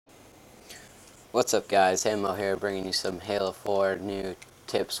What's up, guys? Hamo here, bringing you some Halo 4 new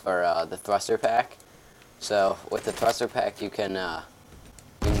tips for the thruster pack. So with the thruster pack, you can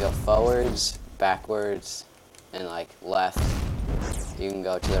go forwards, backwards, and like left. You can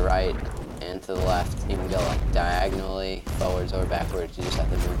go to the right and to the left. You can go like diagonally, forwards or backwards. You just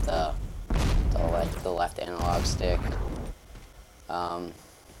have to move the left analog stick.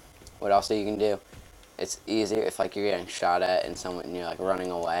 What else you can do? It's easier if like you're getting shot at and you're like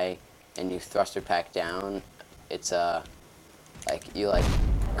running away and you thruster pack down. It's like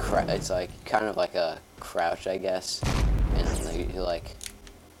it's like kind of like a crouch, I guess, and you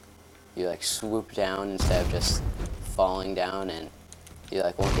like swoop down instead of just falling down, and you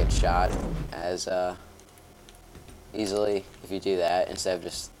like won't get shot as easily if you do that instead of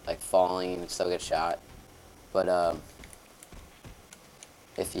just like falling. You can still get shot, but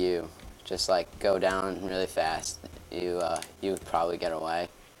if you just like go down really fast, you would probably get away.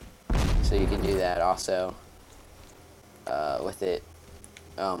 So you can do that also with it.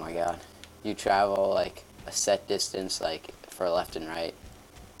 Oh my god, you travel like a set distance like for left and right,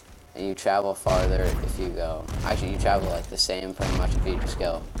 and you travel farther if you go. Actually, you travel like the same pretty much if you just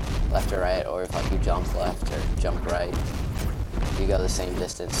go left or right, or if like you jump left or jump right, you go the same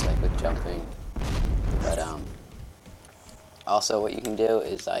distance like with jumping. But also what you can do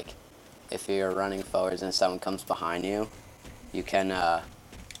is like if you're running forwards and someone comes behind you, you can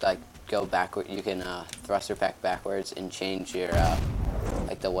like go backward. You can thruster pack backwards and change your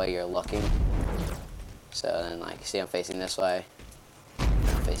like the way you're looking. So then, like, see, I'm facing this way,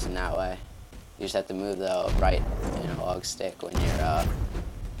 I'm facing that way. You just have to move the right analog stick when you're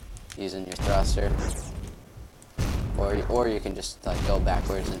using your thruster, or you can just like go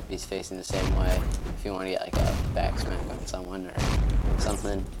backwards and be facing the same way if you want to get like a back smack on someone or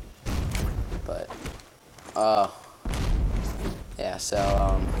something. But yeah.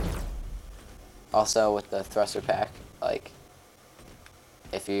 So also with the thruster pack, like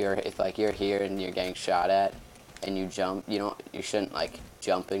if you're here and you're getting shot at and you jump, you shouldn't like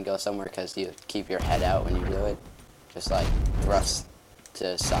jump and go somewhere, because you keep your head out when you do it. Just like thrust to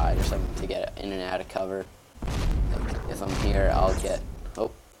the side or something to get in and out of cover. Like if I'm here, I'll get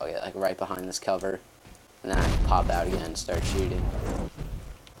like right behind this cover, and then I pop out again and start shooting.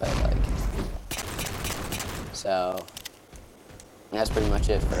 But like, so that's pretty much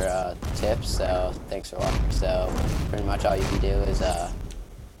it for tips. So thanks for watching. So pretty much all you can do is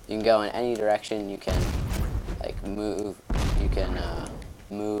you can go in any direction. You can like move. You can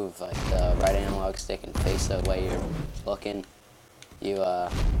move like the right analog stick and face the way you're looking. You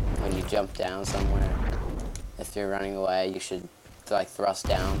when you jump down somewhere, if you're running away, you should like thrust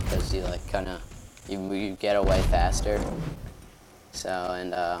down, because you like you get away faster. So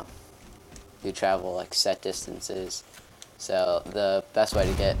and you travel like set distances. So the best way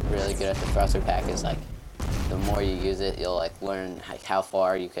to get really good at the thruster pack is like the more you use it, you'll like learn like how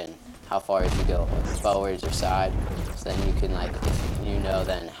far if you go like, forwards or side. So then you can like, if you know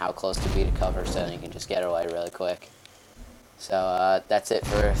then how close to be to cover, so then you can just get away really quick. So that's it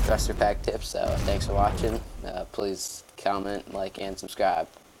for thruster pack tips. So thanks for watching. Please comment, like, and subscribe.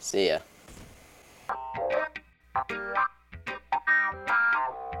 See ya.